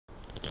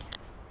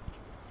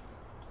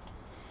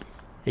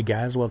Hey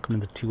guys,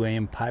 welcome to the 2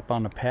 a.m. pipe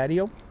on the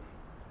patio.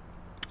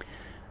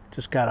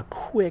 Just got a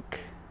quick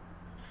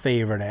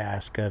favor to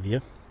ask of you.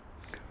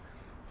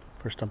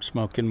 First, I'm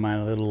smoking my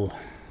little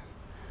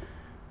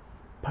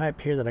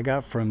pipe here that I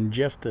got from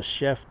Jeff the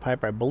Chef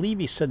Piper. I believe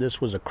he said this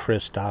was a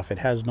Christoph. It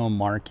has no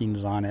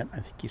markings on it.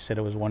 I think he said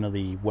it was one of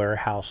the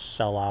warehouse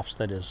sell-offs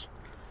that his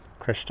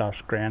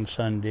Christoph's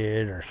grandson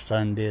did or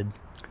son did.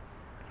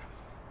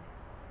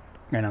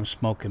 And I'm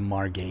smoking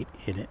Margate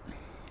in it.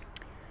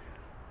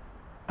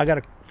 I got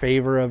a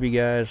favor of you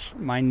guys.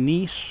 My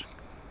niece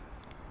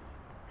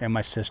and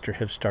my sister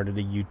have started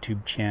a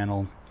YouTube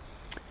channel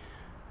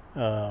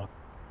called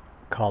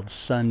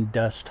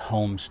SunDust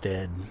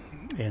Homestead,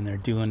 and they're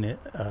doing it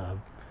a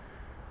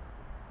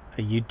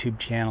YouTube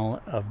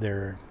channel of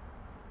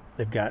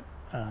they've got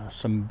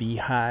some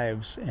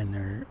beehives and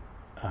their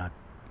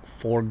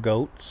 4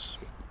 goats,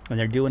 and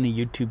they're doing a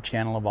YouTube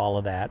channel of all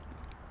of that.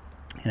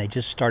 And I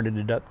just started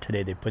it up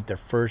today. They put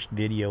their first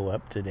video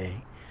up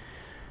today,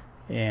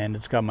 and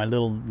it's got my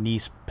little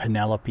niece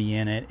Penelope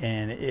in it,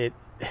 and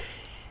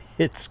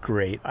it's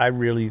great. I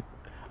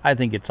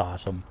think it's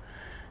awesome.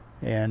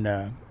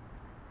 And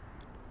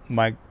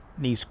my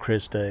niece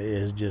Krista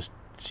is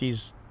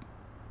she's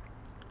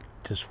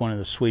just one of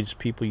the sweetest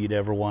people you'd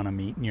ever want to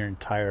meet in your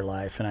entire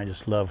life, and I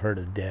just love her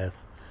to death.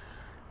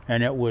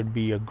 And it would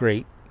be a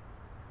great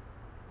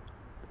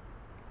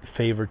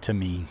favor to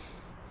me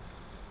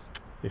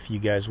if you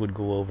guys would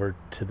go over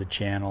to the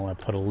channel. I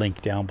put a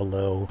link down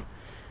below.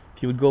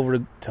 If you would go over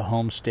to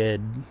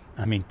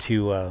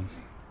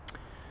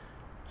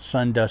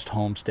SunDust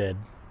Homestead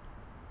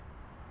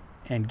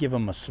and give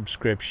them a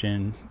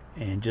subscription,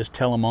 and just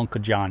tell them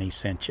Uncle Johnny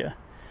sent you,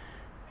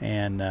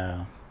 and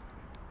I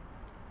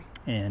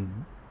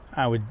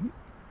would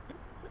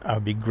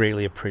be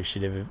greatly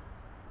appreciative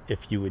if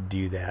you would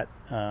do that.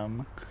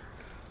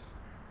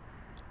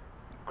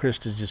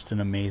 Krista's just an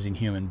amazing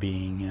human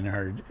being,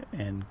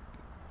 and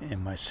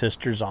my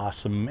sister's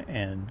awesome,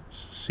 and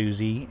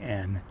Susie,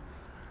 and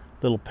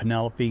little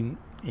Penelope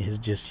is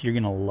just, you're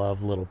gonna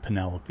love little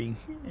Penelope.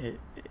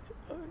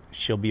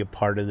 She'll be a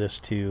part of this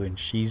too, and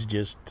she's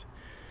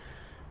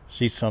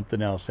something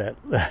else, that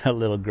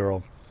little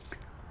girl.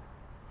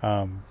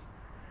 So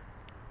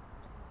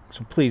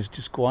please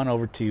just go on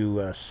over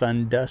to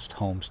SunDust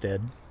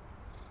Homestead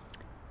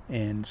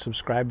and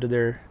subscribe to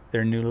their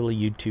new little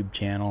YouTube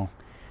channel,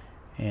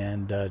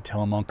 and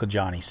tell them Uncle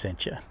Johnny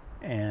sent you.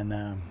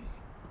 And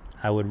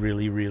I would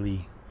really,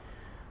 really,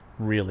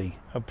 really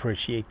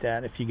appreciate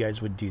that if you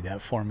guys would do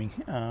that for me.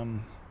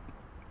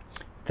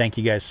 Thank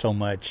you guys so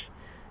much.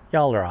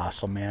 Y'all are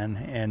awesome, man.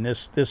 And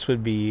this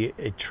would be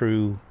a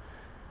true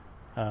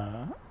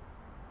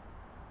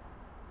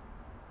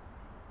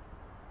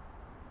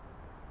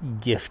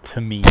gift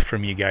to me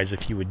from you guys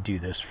if you would do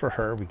this for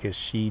her, because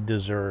she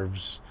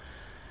deserves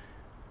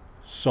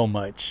so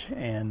much.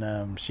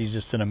 And she's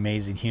just an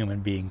amazing human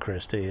being,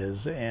 Krista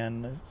is,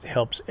 and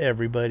helps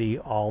everybody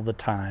all the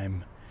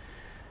time.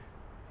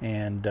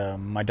 And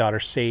my daughter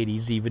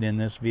Sadie's even in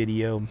this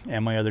video,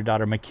 and my other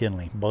daughter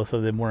McKinley. Both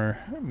of them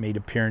made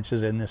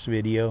appearances in this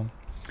video.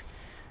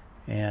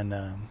 And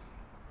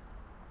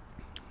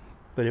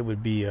but it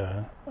would be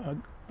I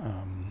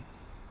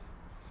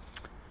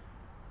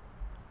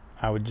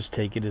would just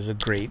take it as a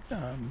great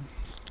I'm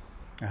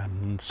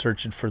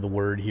searching for the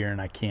word here, and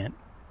I can't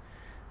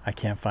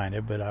find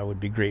it, but I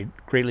would be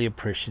greatly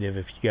appreciative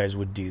if you guys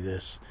would do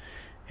this,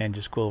 and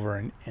just go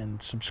over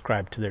and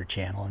subscribe to their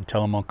channel, and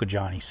tell them Uncle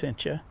Johnny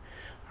sent you.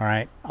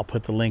 Alright, I'll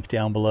put the link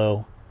down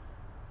below.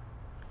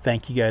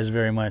 Thank you guys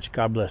very much.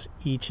 God bless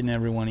each and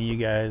every one of you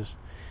guys,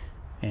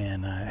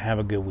 and have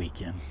a good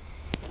weekend.